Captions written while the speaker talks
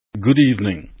Good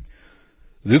evening.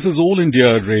 This is All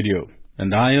India Radio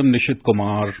and I am Nishit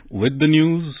Kumar with the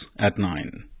news at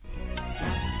 9.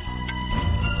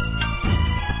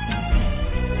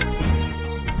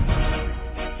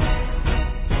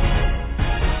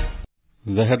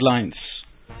 The headlines.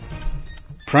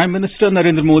 Prime Minister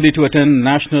Narendra Modi to attend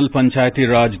National Panchayati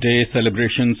Raj Day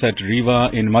celebrations at Rewa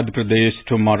in Madhya Pradesh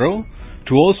tomorrow,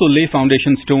 to also lay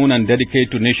foundation stone and dedicate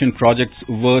to nation projects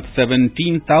worth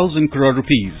 17,000 crore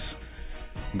rupees.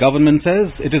 Government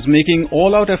says it is making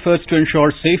all-out efforts to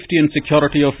ensure safety and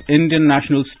security of Indian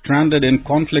nationals stranded in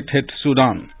conflict-hit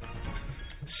Sudan.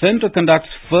 Centre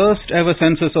conducts first-ever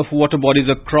census of water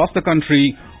bodies across the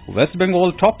country. West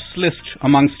Bengal tops list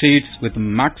among states with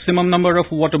maximum number of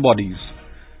water bodies.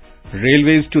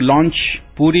 Railways to launch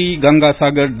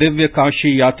Puri-Gangasagar Divya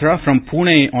Kashi Yatra from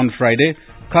Pune on Friday,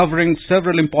 covering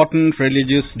several important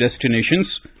religious destinations.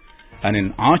 And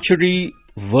in Archery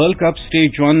World Cup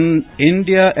Stage 1,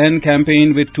 India end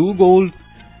campaign with 2 gold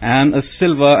and a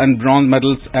silver and bronze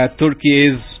medals at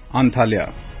Turkiye's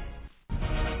Antalya.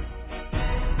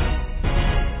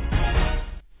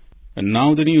 And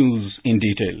now the news in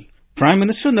detail. Prime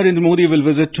Minister Narendra Modi will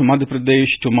visit to Madhya Pradesh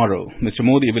tomorrow. Mr.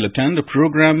 Modi will attend a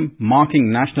program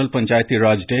marking National Panchayati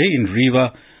Raj Day in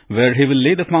Rewa, where he will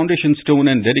lay the foundation stone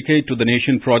and dedicate to the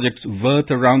nation projects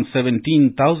worth around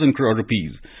 17,000 crore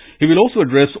rupees. He will also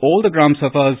address all the Gram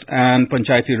Sabhas and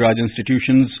Panchayati Raj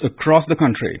institutions across the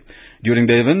country. During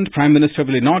the event, Prime Minister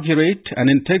will inaugurate an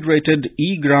integrated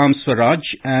e-Gram Swaraj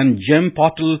and GEM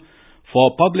portal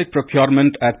for public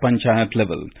procurement at Panchayat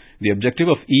level. The objective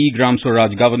of e-Gram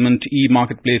Swaraj government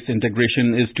e-marketplace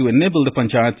integration is to enable the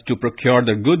Panchayats to procure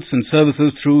their goods and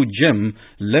services through GEM,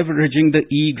 leveraging the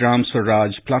e-Gram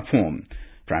Swaraj platform.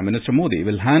 Prime Minister Modi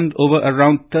will hand over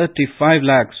around 35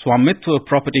 lakh Swamitva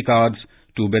property cards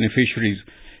to beneficiaries.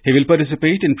 He will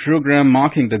participate in program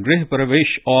marking the Grih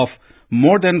Pravesh of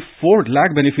more than 4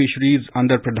 lakh beneficiaries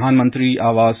under Pradhan Mantri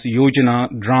Awas Yojana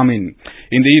Gramin.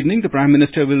 In the evening, the Prime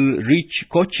Minister will reach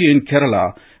Kochi in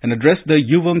Kerala and address the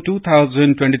Yuvam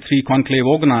 2023 conclave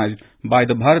organized by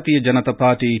the Bharatiya Janata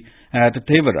Party at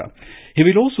Thevara. He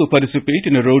will also participate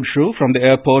in a roadshow from the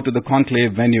airport to the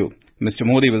conclave venue. Mr.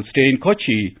 Modi will stay in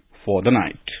Kochi for the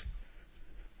night.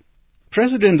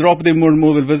 President Draupadi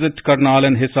Murmu will visit Karnal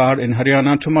and Hisar in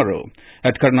Haryana tomorrow.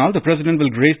 At Karnal, the President will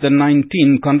grace the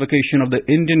 19th convocation of the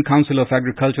Indian Council of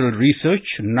Agricultural Research,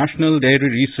 National Dairy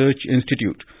Research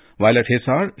Institute, while at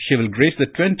Hisar, she will grace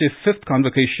the 25th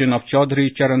convocation of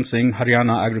Chaudhary Charan Singh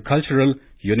Haryana Agricultural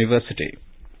University.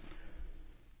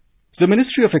 The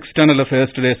Ministry of External Affairs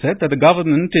today said that the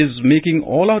government is making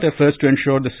all-out efforts to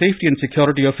ensure the safety and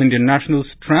security of Indian nationals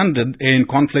stranded in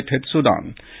conflict-hit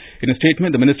Sudan. In a statement,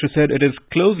 the minister said it is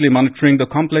closely monitoring the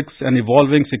complex and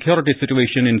evolving security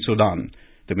situation in Sudan.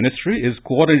 The ministry is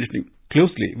coordinating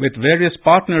closely with various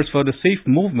partners for the safe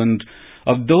movement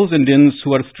of those Indians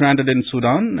who are stranded in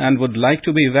Sudan and would like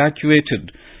to be evacuated.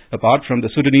 Apart from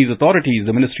the Sudanese authorities,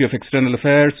 the Ministry of External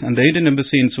Affairs and the Indian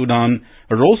Embassy in Sudan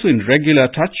are also in regular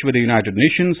touch with the United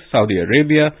Nations, Saudi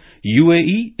Arabia,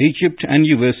 UAE, Egypt and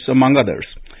US, among others.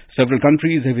 Several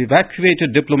countries have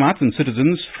evacuated diplomats and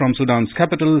citizens from Sudan's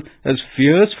capital as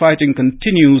fierce fighting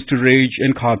continues to rage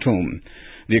in Khartoum.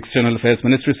 The External Affairs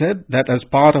Ministry said that as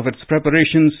part of its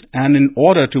preparations and in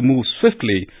order to move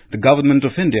swiftly, the Government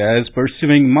of India is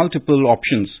pursuing multiple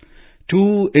options.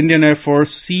 2 Indian Air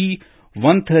Force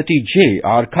C-130J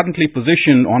are currently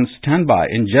positioned on standby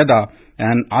in Jeddah,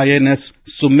 and INS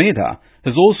Sumedha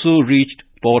has also reached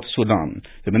Port Sudan.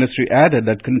 The ministry added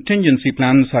that contingency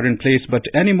plans are in place, but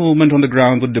any movement on the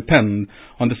ground would depend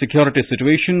on the security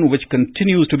situation, which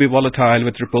continues to be volatile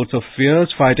with reports of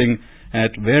fierce fighting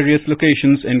at various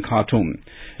locations in Khartoum.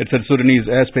 It said Sudanese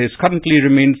airspace currently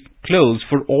remains closed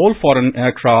for all foreign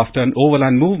aircraft, and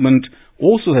overland movement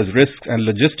also has risks and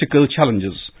logistical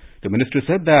challenges. The ministry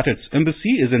said that its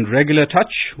embassy is in regular touch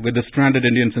with the stranded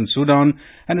Indians in Sudan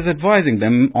and is advising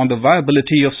them on the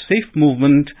viability of safe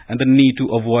movement and the need to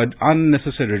avoid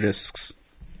unnecessary risks.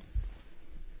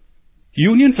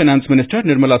 Union Finance Minister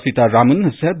Nirmala Sitaraman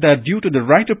has said that due to the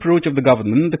right approach of the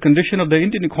government, the condition of the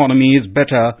Indian economy is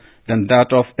better than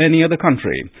that of any other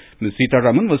country. Ms.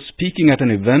 Sitaraman was speaking at an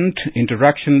event,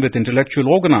 Interaction with Intellectual,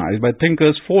 organized by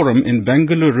Thinkers Forum in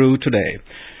Bengaluru today.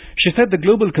 She said the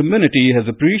global community has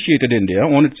appreciated India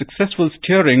on its successful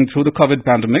steering through the COVID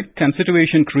pandemic and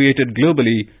situation created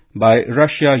globally by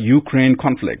Russia-Ukraine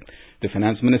conflict. The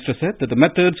finance minister said that the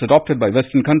methods adopted by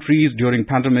Western countries during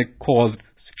pandemic caused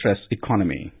stress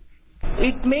economy.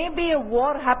 It may be a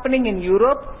war happening in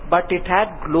Europe, but it had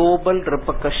global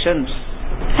repercussions.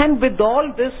 And with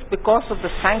all this, because of the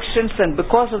sanctions and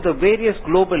because of the various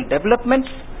global developments,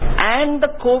 and the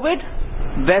COVID,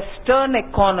 Western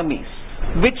economies,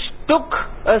 which took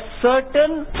a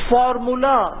certain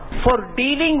formula for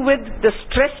dealing with the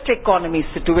stressed economy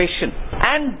situation.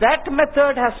 And that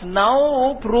method has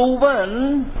now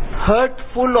proven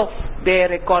hurtful of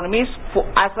their economies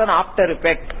as an after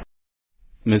effect.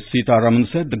 Ms. Sitharaman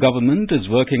said the government is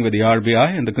working with the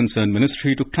RBI and the concerned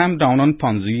ministry to clamp down on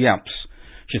Ponzi apps.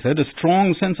 She said a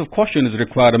strong sense of caution is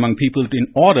required among people in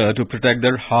order to protect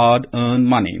their hard-earned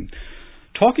money.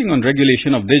 Talking on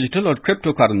regulation of digital or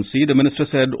cryptocurrency, the minister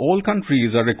said all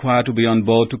countries are required to be on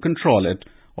board to control it,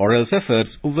 or else efforts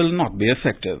will not be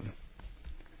effective.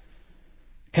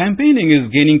 Campaigning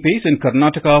is gaining pace in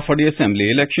Karnataka for the assembly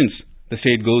elections. The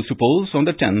state goes to polls on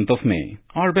the 10th of May.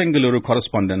 Our Bengaluru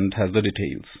correspondent has the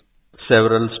details.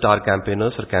 Several star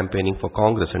campaigners are campaigning for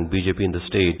Congress and BJP in the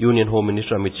state. Union Home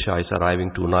Minister Amit Shah is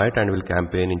arriving tonight and will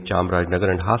campaign in Chamarajanagar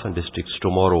and Hassan districts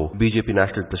tomorrow. BJP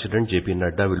National President JP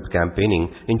Nadda will be campaigning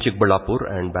in Chikballapur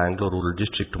and Bangalore Rural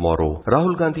District tomorrow.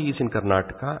 Rahul Gandhi is in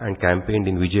Karnataka and campaigned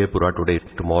in Vijayapura today.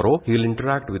 Tomorrow, he will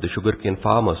interact with the sugarcane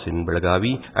farmers in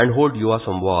Belagavi and hold Yuva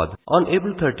Samvad. On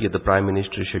April 30th, the Prime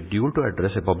Minister is scheduled to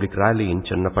address a public rally in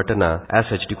Channapatna. As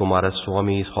H.D.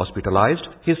 Kumaraswamy is hospitalized,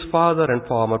 his father and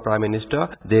former Prime Minister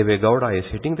Deve Gowda is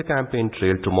hitting the campaign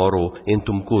trail tomorrow in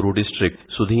Tumkuru district.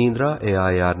 Sudhindra,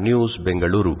 AIR News,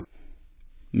 Bengaluru.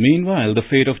 Meanwhile, the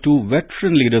fate of two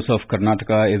veteran leaders of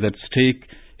Karnataka is at stake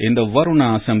in the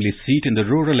Varuna Assembly seat in the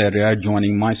rural area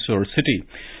adjoining Mysore city.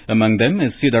 Among them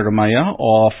is Siddaramaiah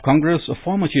of Congress, a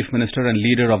former Chief Minister and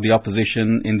leader of the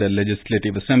opposition in the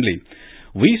Legislative Assembly.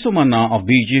 V. Somanna of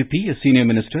BJP, a senior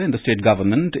minister in the state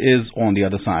government, is on the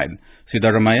other side.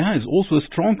 Siddaramaiah is also a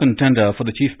strong contender for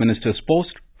the Chief Minister's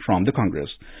post from the Congress.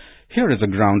 Here is a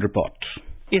ground report.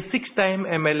 A 6-time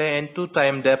MLA and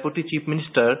 2-time Deputy Chief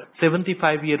Minister,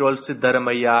 75-year-old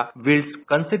Siddaramaiah wields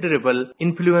considerable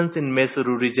influence in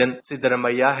Mysuru region.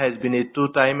 Siddaramaiah has been a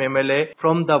 2-time MLA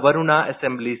from the Varuna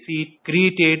Assembly seat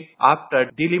created after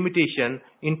delimitation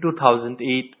in 2008.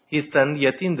 His son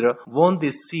Yatindra won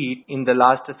this seat in the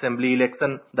last assembly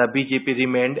election. The BJP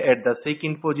remained at the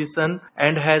second position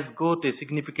and has got a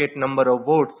significant number of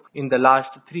votes in the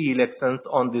last 3 elections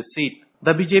on this seat.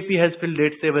 The BJP has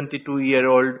fielded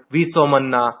 72-year-old V.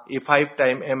 Somanna, a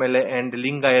 5-time MLA and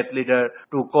Lingayat leader,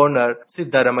 to corner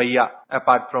Siddaramaiah.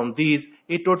 Apart from these,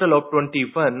 a total of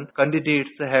 21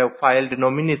 candidates have filed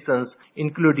nominations,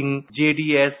 including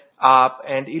JDS, AAP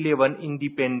and 11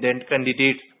 independent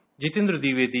candidates. Jitendra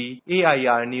Dwivedi,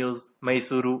 AIR News,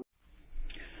 Mysuru.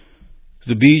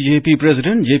 The BJP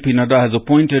President JP Nadda has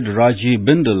appointed Rajiv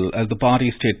Bindal as the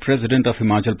party state president of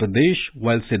Himachal Pradesh,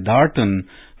 while Siddharthan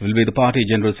will be the party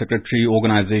general secretary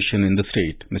organization in the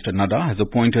state. Mr. Nadda has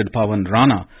appointed Pawan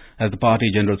Rana as the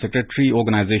party general secretary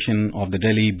organization of the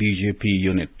Delhi BJP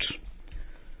unit.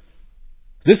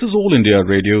 This is All India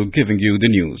Radio giving you the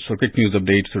news. For quick news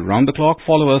updates around the clock,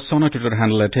 follow us on our Twitter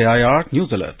handle at AIR News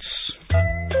Alerts.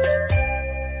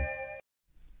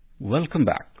 Welcome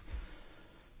back.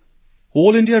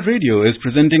 All India Radio is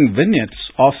presenting vignettes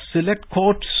of select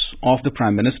quotes of the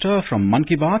Prime Minister from Mann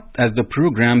Ki Baat as the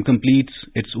program completes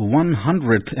its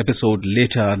 100th episode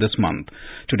later this month.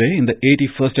 Today, in the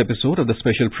 81st episode of the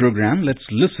special program, let's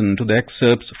listen to the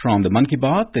excerpts from the Mann Ki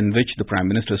Baat in which the Prime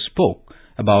Minister spoke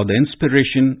about the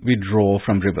inspiration we draw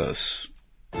from rivers.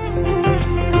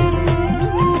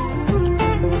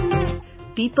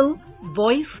 People,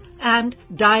 voice and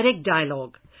direct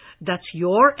dialogue. That's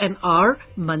your and our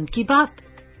Mann Ki Baat.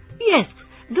 Yes,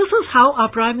 this is how our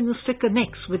Prime Minister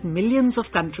connects with millions of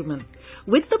countrymen.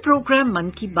 With the program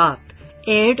Mann Ki Baat,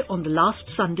 aired on the last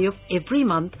Sunday of every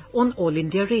month on All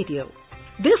India Radio.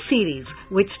 This series,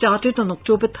 which started on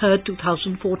October 3rd,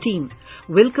 2014,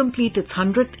 will complete its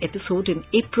 100th episode in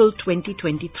April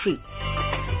 2023.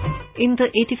 In the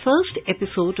 81st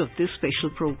episode of this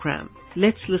special program,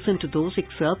 let's listen to those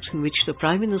excerpts in which the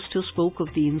Prime Minister spoke of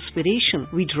the inspiration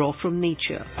we draw from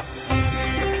nature.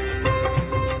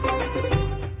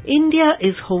 India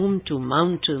is home to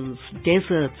mountains,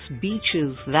 deserts,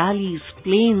 beaches, valleys,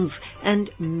 plains, and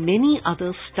many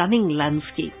other stunning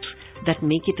landscapes that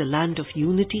make it a land of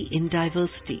unity in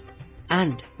diversity.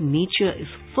 And nature is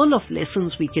full of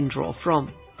lessons we can draw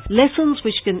from. Lessons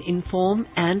which can inform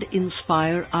and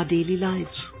inspire our daily lives.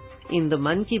 In the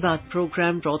Mann Ki Baat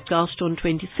program broadcast on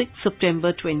 26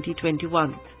 September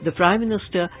 2021, the Prime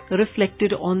Minister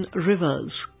reflected on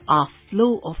rivers, our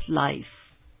flow of life.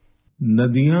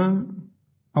 नदियां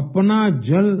अपना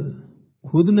जल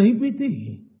खुद नहीं पीती,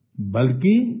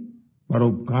 बल्कि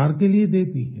परोपकार के लिए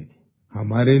देती है।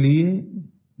 हमारे लिए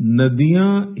नदियां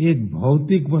एक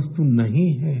भौतिक वस्तु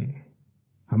नहीं है।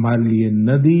 हमारे लिए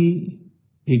नदी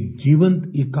एक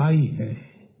जीवंत इकाई है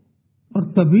और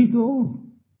तभी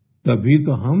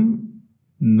तो हम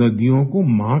नदियों को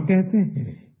माँ कहते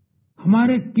हैं।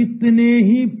 हमारे कितने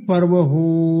ही पर्व हो,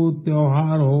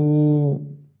 त्योहार हो,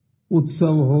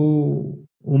 उत्सव हो,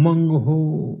 उमंग हो,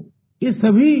 ये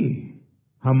सभी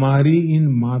हमारी इन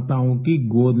माताओं की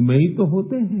गोद में ही तो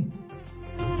होते हैं।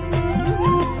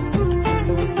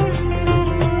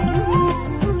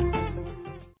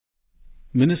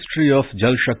 Ministry of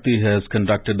Jal Shakti has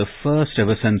conducted the first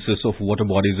ever census of water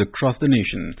bodies across the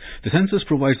nation. The census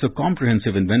provides a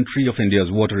comprehensive inventory of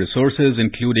India's water resources,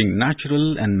 including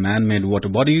natural and man-made water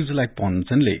bodies like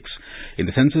ponds and lakes. In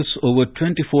the census, over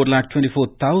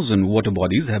 24,24,000 water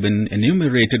bodies have been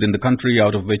enumerated in the country,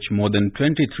 out of which more than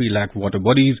 23 lakh water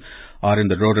bodies are in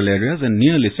the rural areas and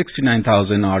nearly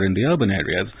 69,000 are in the urban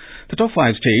areas. The top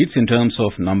 5 states in terms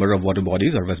of number of water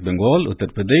bodies are West Bengal, Uttar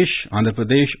Pradesh, Andhra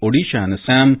Pradesh, Odisha and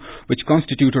Assam, which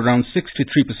constitute around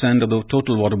 63% of the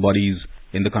total water bodies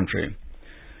in the country.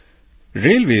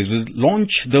 Railways will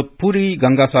launch the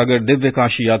Puri-Gangasagar Divya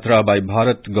Kashi Yatra by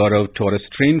Bharat Gaurav tourist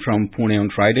train from Pune on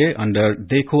Friday under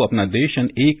Dekho Apna Desh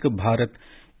and Ek Bharat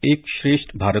Ek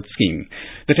Shresht Bharat scheme.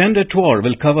 The tender tour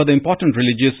will cover the important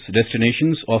religious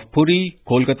destinations of Puri,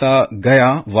 Kolkata,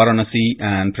 Gaya, Varanasi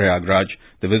and Prayagraj.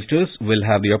 The visitors will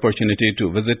have the opportunity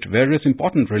to visit various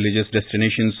important religious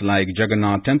destinations like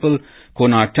Jagannath Temple,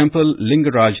 Konark Temple,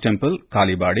 Lingaraj Temple,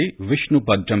 Kalibadi,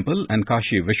 Vishnupad Temple and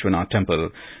Kashi Vishwanath Temple.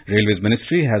 Railways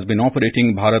Ministry has been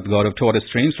operating Bharat Gaurav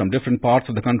tourist trains from different parts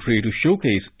of the country to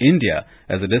showcase India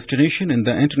as a destination in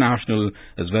the international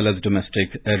as well as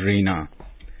domestic arena.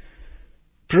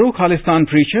 Pro-Khalistan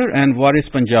preacher and Waris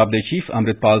Punjab Day Chief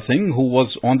Amritpal Singh, who was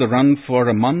on the run for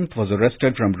a month, was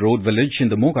arrested from Road village in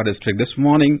the Moga district this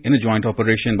morning in a joint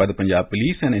operation by the Punjab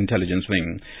Police and Intelligence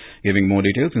Wing. Giving more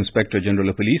details, Inspector General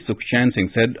of Police Sukhchand Singh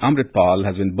said Amritpal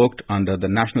has been booked under the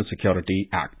National Security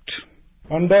Act.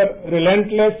 Under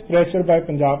relentless pressure by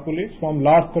Punjab Police from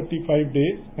last 35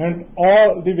 days, and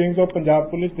all the wings of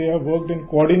Punjab Police, they have worked in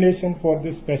coordination for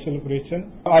this special operation.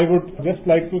 I would just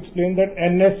like to explain that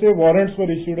NSA warrants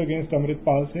were issued against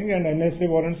Amritpal Singh and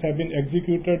NSA warrants have been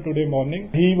executed today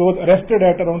morning. He was arrested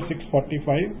at around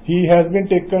 6:45. He has been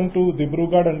taken to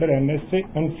Dibrugarh under NSA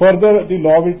and further the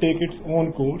law will take its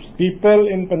own course.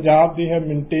 People in Punjab, they have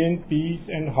maintained peace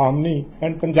and harmony,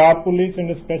 and Punjab Police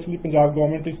and especially Punjab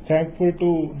government is thankful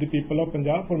to the people of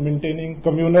Punjab for maintaining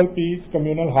communal peace,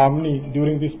 communal harmony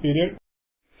during this period.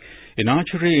 In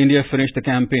archery, India finished the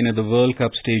campaign at the World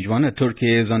Cup Stage 1 at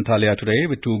Turkiye's Antalya today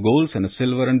with 2 golds and a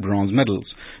silver and bronze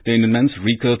medals. The Indian men's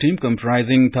recurve team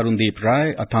comprising Tarundeep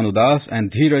Rai, Atanu Das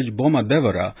and Dheeraj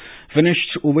Bomadevara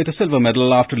finished with a silver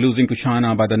medal after losing to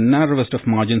China by the narrowest of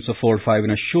margins of 4-5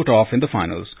 in a shoot-off in the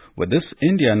finals. With this,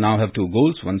 India now have 2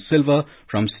 golds, 1 silver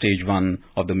from Stage 1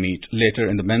 of the meet. Later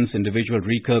in the men's individual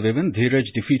recurve event,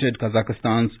 Dheeraj defeated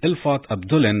Kazakhstan's Ilfat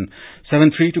Abdullin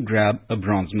 7-3 to grab a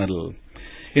bronze medal.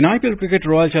 In IPL cricket,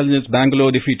 Royal Challengers Bangalore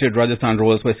defeated Rajasthan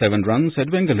Royals by 7 runs at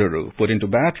Bengaluru. Put into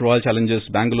bat, Royal Challengers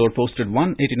Bangalore posted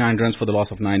 189 runs for the loss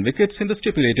of 9 wickets in the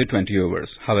stipulated 20 overs.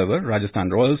 However, Rajasthan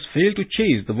Royals failed to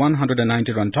chase the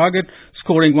 190-run target,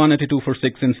 scoring 182 for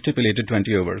 6 in stipulated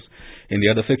 20 overs. In the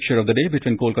other fixture of the day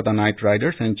between Kolkata Knight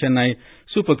Riders and Chennai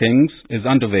Super Kings is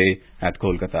underway at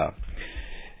Kolkata.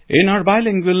 In our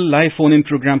bilingual live phone-in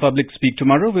program Public Speak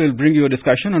tomorrow, we will bring you a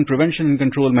discussion on prevention and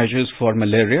control measures for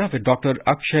malaria with Dr.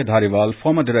 Akshay Dhariwal,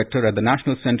 former director at the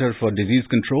National Center for Disease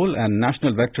Control and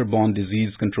National Vector-Borne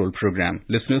Disease Control Program.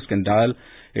 Listeners can dial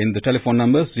in the telephone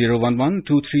numbers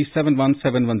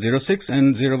 011-237-7106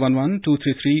 and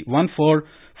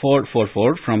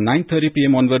 011-233-14444 from 9:30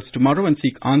 p.m. onwards tomorrow and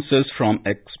seek answers from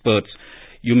experts.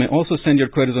 You may also send your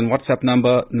queries on WhatsApp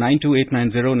number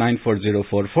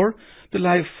 928909444. The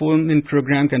live phone-in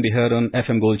program can be heard on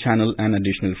FM Gold channel and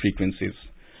additional frequencies.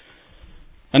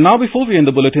 And now, before we end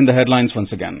the bulletin, the headlines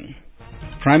once again.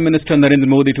 Prime Minister Narendra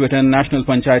Modi to attend National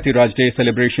Panchayati Raj Day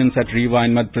celebrations at Rewa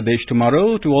in Madhya Pradesh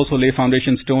tomorrow, to also lay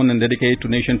foundation stone and dedicate to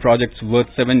nation projects worth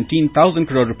 17,000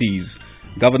 crore rupees.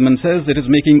 Government says it is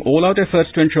making all-out efforts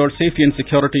to ensure safety and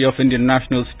security of Indian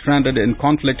nationals stranded in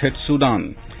conflict-hit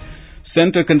Sudan.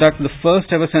 Centre conducts the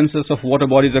first ever census of water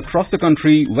bodies across the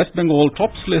country. West Bengal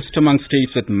tops list among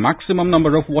states with maximum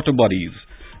number of water bodies.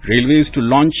 Railways to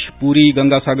launch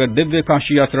Puri-Gangasagar Divya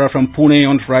Kashi Yatra from Pune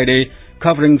on Friday,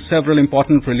 covering several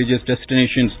important religious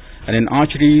destinations. And in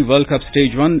Archery World Cup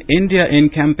Stage 1, India in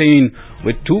campaign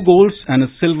with 2 golds and a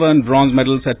silver and bronze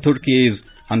medals at Turkiye's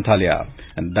Antalya.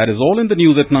 And that is all in the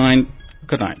news at 9.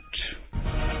 Good night.